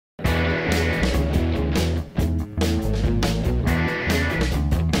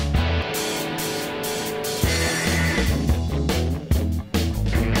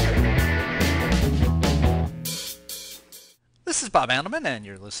Bob Andelman, and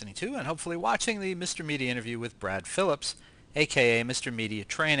you're listening to and hopefully watching the Mr. Media interview with Brad Phillips, aka Mr. Media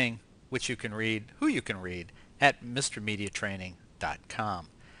Training, which you can read, who you can read, at mrmediatraining.com.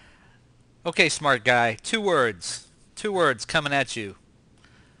 Okay, smart guy, two words. Two words coming at you.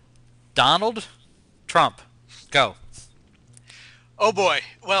 Donald Trump. Go. Oh boy.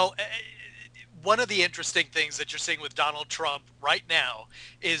 Well, one of the interesting things that you're seeing with Donald Trump right now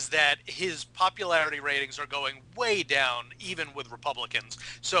is that his popularity ratings are going way down, even with Republicans.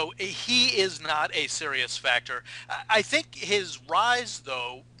 So he is not a serious factor. I think his rise,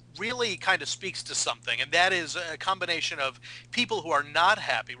 though, really kind of speaks to something, and that is a combination of people who are not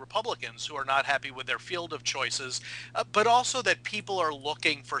happy, Republicans who are not happy with their field of choices, but also that people are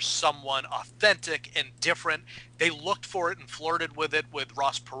looking for someone authentic and different. They looked for it and flirted with it with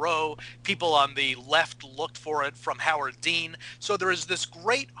Ross Perot. People on the left looked for it from Howard Dean. So there is this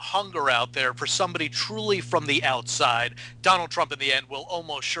great hunger out there for somebody truly from the outside. Donald Trump, in the end, will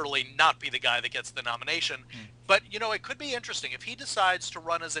almost surely not be the guy that gets the nomination. But, it could be interesting. If he decides to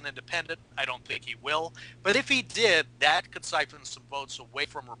run as an independent, I don't think he will. But if he did, that could siphon some votes away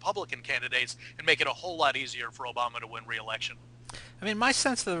from Republican candidates and make it a whole lot easier for Obama to win re-election. I mean, my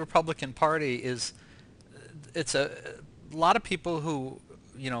sense of the Republican Party is it's a lot of people who,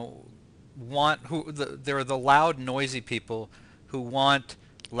 they're the loud, noisy people who want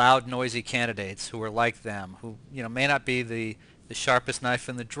loud, noisy candidates who are like them, who, may not be the sharpest knife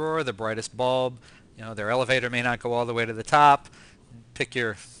in the drawer, the brightest bulb. Their elevator may not go all the way to the top. Pick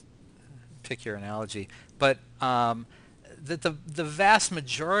your analogy, but the vast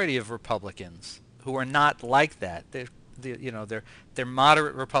majority of Republicans who are not like that, they're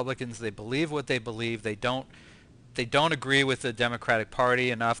moderate Republicans. They believe what they believe. They don't agree with the Democratic Party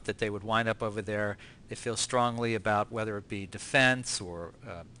enough that they would wind up over there. They feel strongly about whether it be defense or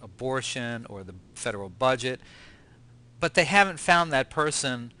abortion or the federal budget, but they haven't found that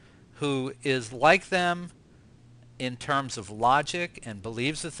person who is like them in terms of logic and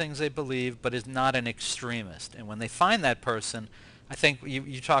believes the things they believe, but is not an extremist. And when they find that person, I think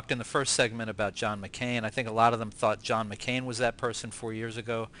you talked in the first segment about John McCain. I think a lot of them thought John McCain was that person 4 years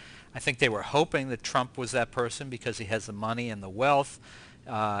ago. I think they were hoping that Trump was that person because he has the money and the wealth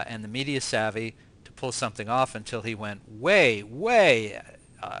and the media savvy to pull something off until he went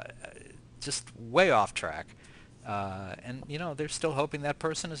just way off track. And they're still hoping that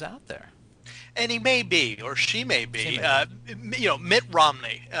person is out there. And he may be, or she may She be. may be. Mitt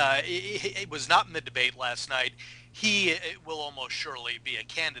Romney he was not in the debate last night. He will almost surely be a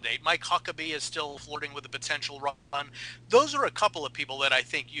candidate. Mike Huckabee is still flirting with a potential run. Those are a couple of people that I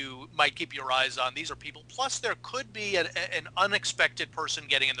think you might keep your eyes on. These are people. Plus, there could be an unexpected person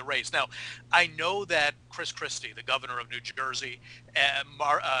getting in the race. Now, I know that Chris Christie, the governor of New Jersey,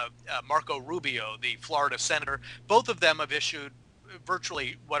 Marco Rubio, the Florida senator, both of them have issued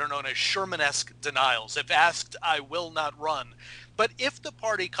virtually what are known as Sherman-esque denials. If asked, I will not run. But if the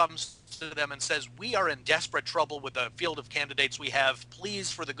party comes to them and says, we are in desperate trouble with the field of candidates we have, please,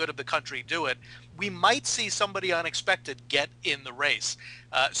 for the good of the country, do it, we might see somebody unexpected get in the race.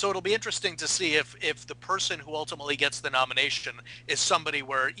 So it'll be interesting to see if the person who ultimately gets the nomination is somebody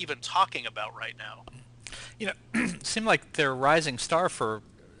we're even talking about right now. It seemed like their rising star for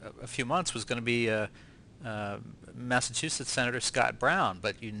a few months was going to be Massachusetts Senator Scott Brown,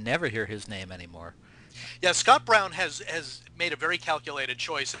 but you never hear his name anymore. Yeah, Scott Brown has made a very calculated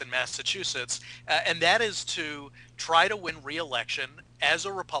choice in Massachusetts, and that is to try to win re-election as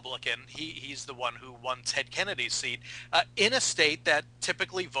a Republican. He's the one who won Ted Kennedy's seat in a state that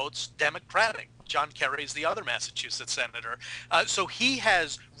typically votes Democratic. John Kerry is the other Massachusetts senator. So he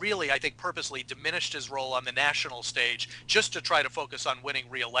has really, I think, purposely diminished his role on the national stage just to try to focus on winning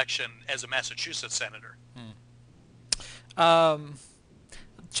re-election as a Massachusetts senator.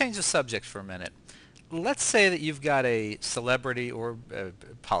 Change the subject for a minute. Let's say that you've got a celebrity or a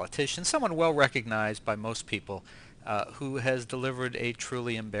politician, someone well recognized by most people, who has delivered a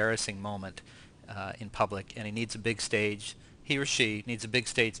truly embarrassing moment in public, and he needs a big stage. He or she needs a big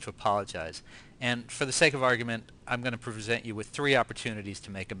stage to apologize. And for the sake of argument, I'm going to present you with three opportunities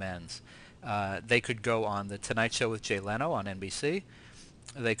to make amends. They could go on The Tonight Show with Jay Leno on NBC.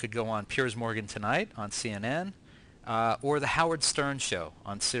 They could go on Piers Morgan Tonight on CNN, or The Howard Stern Show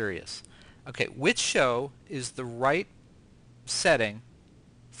on Sirius. Okay, which show is the right setting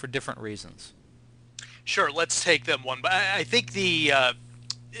for different reasons? Sure, let's take them one. But I think the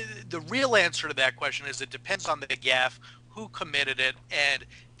real answer to that question is it depends on the gaffe, who committed it, and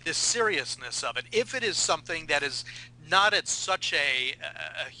the seriousness of it. If it is something that is not at such a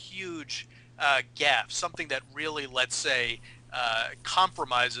huge gaffe, something that really, let's say,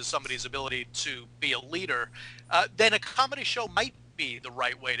 compromises somebody's ability to be a leader, then a comedy show might be the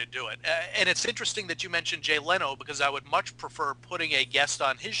right way to do it. And it's interesting that you mentioned Jay Leno because I would much prefer putting a guest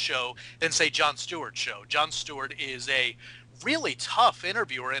on his show than, say, Jon Stewart's show. Jon Stewart is a really tough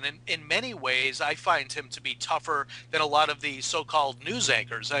interviewer, and in many ways, I find him to be tougher than a lot of the so-called news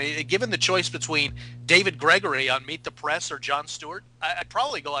anchors. Given the choice between David Gregory on Meet the Press or Jon Stewart, I'd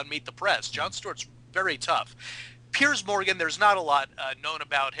probably go on Meet the Press. Jon Stewart's very tough. Piers Morgan, there's not a lot known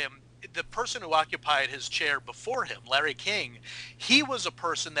about him. The person who occupied his chair before him, Larry King, he was a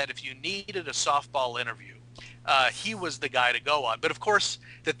person that if you needed a softball interview, he was the guy to go on. But of course,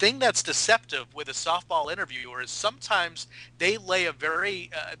 the thing that's deceptive with a softball interviewer is sometimes they lay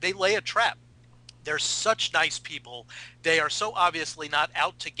a trap. They're such nice people. They are so obviously not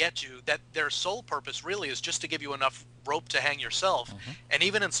out to get you that their sole purpose really is just to give you enough rope to hang yourself. Hmm. And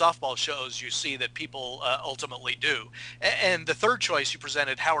even in softball shows, you see that people ultimately do. And the third choice you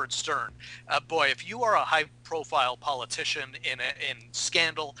presented, Howard Stern. Boy, if you are a high-profile politician in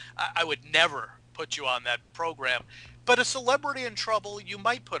scandal, I would never put you on that program. But a celebrity in trouble, you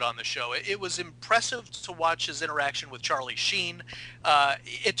might put on the show. It was impressive to watch his interaction with Charlie Sheen.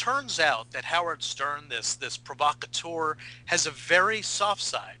 It turns out that Howard Stern, this provocateur, has a very soft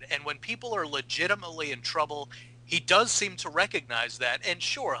side. And when people are legitimately in trouble, he does seem to recognize that. And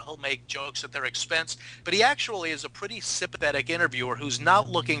sure, he'll make jokes at their expense, but he actually is a pretty sympathetic interviewer who's not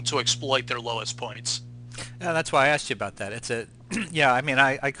looking to exploit their lowest points. Yeah, that's why I asked you about that. It's a, yeah, I mean,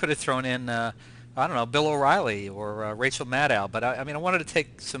 I could have thrown in, I don't know, Bill O'Reilly or Rachel Maddow, but I mean, I wanted to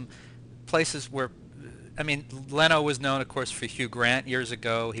take some places where, I mean, Leno was known, of course, for Hugh Grant years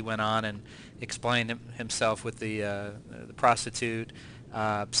ago. He went on and explained himself with the prostitute.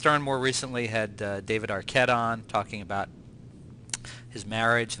 Stern more recently had David Arquette on talking about his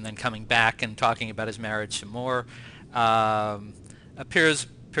marriage and then coming back and talking about his marriage some more. Piers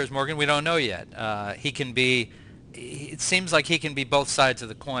Morgan, we don't know yet. He can be, it seems like he can be both sides of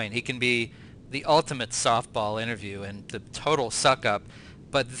the coin. He can be the ultimate softball interview and the total suck up,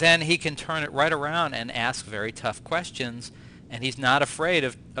 but then he can turn it right around and ask very tough questions, and he's not afraid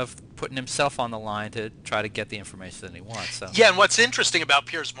of putting himself on the line to try to get the information that he wants. So. Yeah, and what's interesting about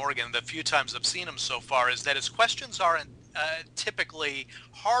Piers Morgan, the few times I've seen him so far, is that his questions aren't typically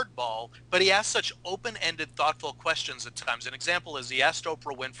hardball, but he asks such open-ended, thoughtful questions at times. An example is he asked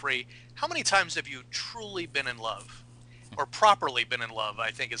Oprah Winfrey, how many times have you truly been in love? Or properly been in love,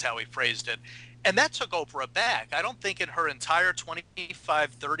 I think is how he phrased it. And that took Oprah back. I don't think in her entire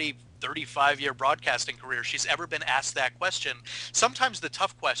 25, 30, 35-year broadcasting career she's ever been asked that question. Sometimes the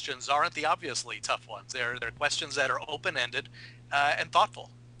tough questions aren't the obviously tough ones. They're questions that are open-ended and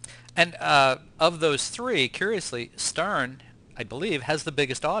thoughtful. And of those three, curiously, Stern, I believe, has the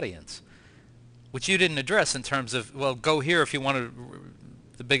biggest audience, which you didn't address in terms of, well, go here if you want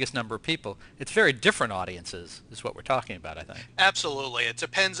the biggest number of people. It's very different audiences is what we're talking about, I think. Absolutely. It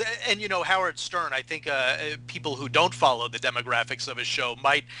depends. And, you know, Howard Stern, I think people who don't follow the demographics of his show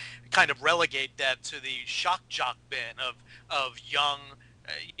might kind of relegate that to the shock jock bin of young,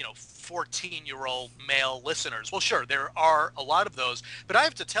 14-year-old male listeners. Well, sure, there are a lot of those. But I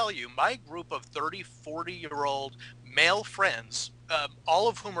have to tell you, my group of 30, 40-year-old male friends, all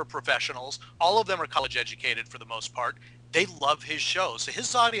of whom are professionals, all of them are college educated for the most part, they love his show. So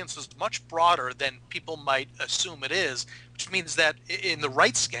his audience is much broader than people might assume it is, which means that in the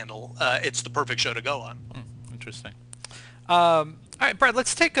right scandal, it's the perfect show to go on. Interesting. All right, Brad,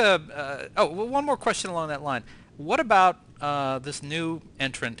 let's take one more question along that line. What about this new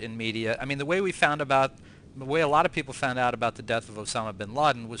entrant in media? I mean, the way the way a lot of people found out about the death of Osama bin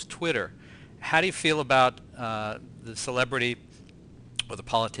Laden was Twitter. How do you feel about the celebrity or the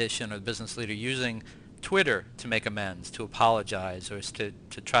politician or the business leader using Twitter to make amends, to apologize, or to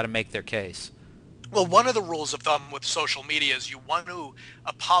try to make their case? Well, one of the rules of thumb with social media is you want to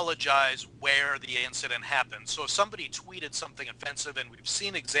apologize where the incident happened. So if somebody tweeted something offensive, and we've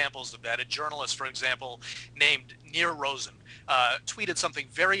seen examples of that, a journalist, for example, named Nir Rosen, tweeted something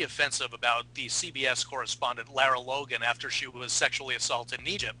very offensive about the CBS correspondent Lara Logan after she was sexually assaulted in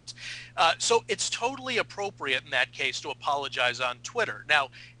Egypt. So it's totally appropriate in that case to apologize on Twitter. Now,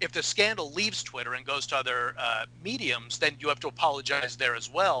 if the scandal leaves Twitter and goes to other mediums, then you have to apologize there as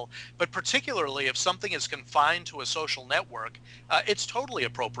well. But particularly if something is confined to a social network, it's totally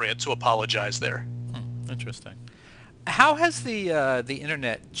appropriate to apologize there. Interesting. How has the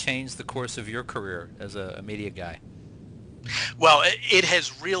internet changed the course of your career as a media guy? Well, it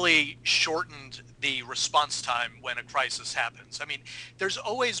has really shortened the response time when a crisis happens. I mean, there's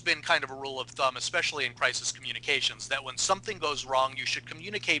always been kind of a rule of thumb, especially in crisis communications, that when something goes wrong, you should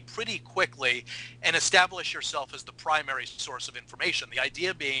communicate pretty quickly and establish yourself as the primary source of information. The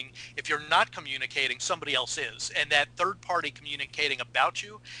idea being, if you're not communicating, somebody else is. And that third party communicating about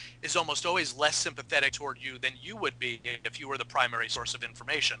you is almost always less sympathetic toward you than you would be if you were the primary source of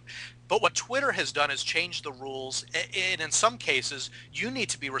information. But what Twitter has done is change the rules. And in some cases, you need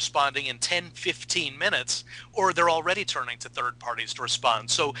to be responding in 10, 15 minutes, or they're already turning to third parties to respond.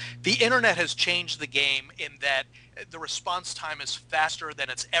 So the internet has changed the game in that the response time is faster than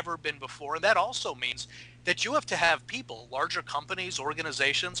it's ever been before. And that also means that you have to have people, larger companies,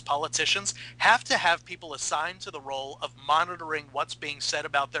 organizations, politicians, have to have people assigned to the role of monitoring what's being said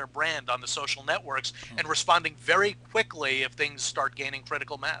about their brand on the social networks and responding very quickly if things start gaining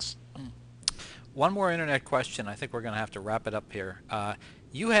critical mass. One more internet question. I think we're going to have to wrap it up here.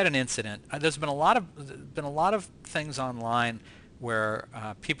 You had an incident. There's been a lot of things online where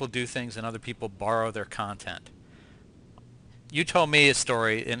people do things and other people borrow their content. You told me a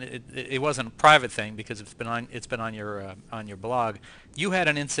story, and it wasn't a private thing because it's been on your blog. You had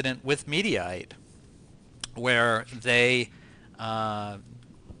an incident with Mediaite where they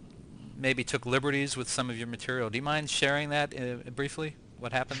maybe took liberties with some of your material. Do you mind sharing that briefly?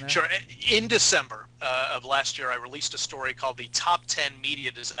 What happened there? Sure. In December of last year, I released a story called The Top 10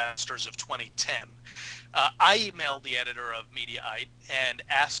 Media Disasters of 2010. I emailed the editor of Mediaite and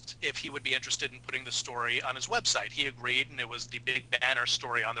asked if he would be interested in putting the story on his website. He agreed, and it was the big banner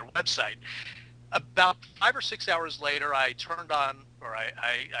story on their website. About 5 or 6 hours later, I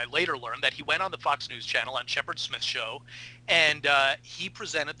later learned that he went on the Fox News channel on Shepard Smith's show, and he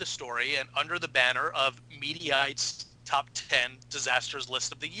presented the story and under the banner of Mediaite's top 10 disasters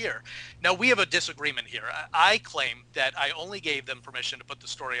list of the year. Now, we have a disagreement here. I claim that I only gave them permission to put the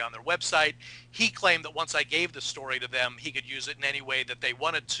story on their website. He claimed that once I gave the story to them, he could use it in any way that they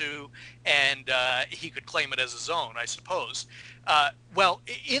wanted to, and he could claim it as his own, I suppose. Well,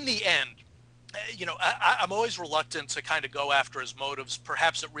 in the end, I'm always reluctant to kind of go after his motives.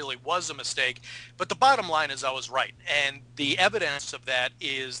 Perhaps it really was a mistake, but the bottom line is I was right. And the evidence of that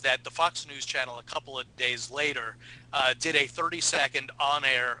is that the Fox News channel a couple of days later did a 30-second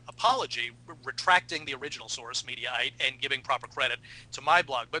on-air apology, retracting the original source, Mediaite, and giving proper credit to my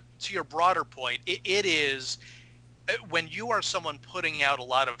blog. But to your broader point, it is... when you are someone putting out a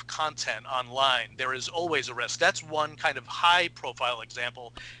lot of content online, there is always a risk. That's one kind of high-profile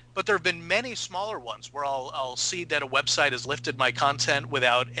example. But there have been many smaller ones where I'll see that a website has lifted my content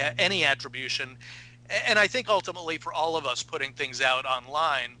without any attribution. And I think ultimately for all of us putting things out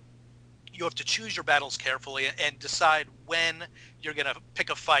online, you have to choose your battles carefully and decide when you're going to pick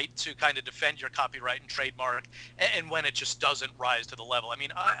a fight to kind of defend your copyright and trademark and when it just doesn't rise to the level. I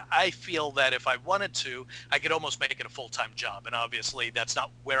mean, I feel that if I wanted to, I could almost make it a full-time job. And obviously that's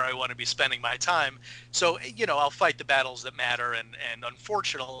not where I want to be spending my time. So, I'll fight the battles that matter. And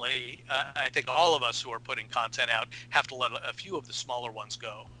unfortunately, I think all of us who are putting content out have to let a few of the smaller ones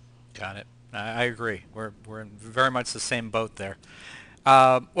go. Got it. I agree. We're in very much the same boat there.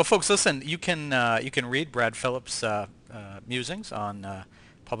 Well, folks, listen. You can read Brad Phillips' musings on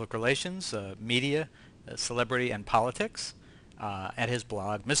public relations, media, celebrity, and politics at his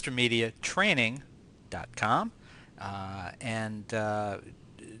blog, mrmediatraining.com. And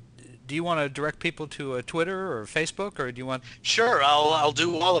do you want to direct people to Twitter or Facebook, or do you want? Sure, I'll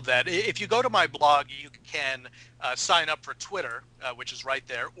do all of that. If you go to my blog, you can sign up for Twitter, which is right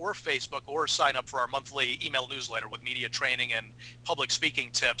there, or Facebook, or sign up for our monthly email newsletter with media training and public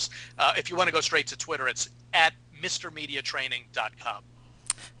speaking tips. If you want to go straight to Twitter, it's at mrmediatraining.com.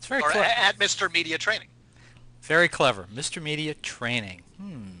 It's very or clever. At Mr. Media Training. Very clever. Mr. Media Training.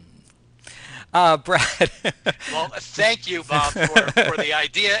 Brad. Well, thank you, Bob, for the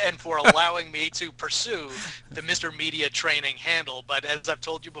idea and for allowing me to pursue the Mr. Media Training handle. But as I've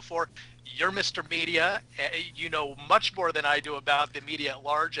told you before, you're Mr. Media. You know much more than I do about the media at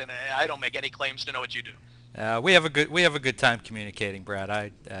large, and I don't make any claims to know what you do. We have a good time communicating,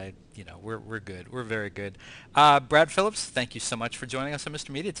 Brad. We're good. We're very good. Brad Phillips, thank you so much for joining us on Mr.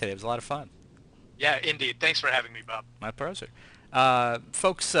 Media today. It was a lot of fun. Yeah, indeed. Thanks for having me, Bob. My pleasure.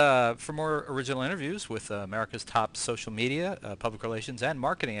 Folks, for more original interviews with America's top social media, public relations, and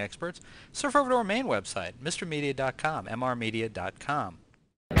marketing experts, surf over to our main website, mrmedia.com, mrmedia.com.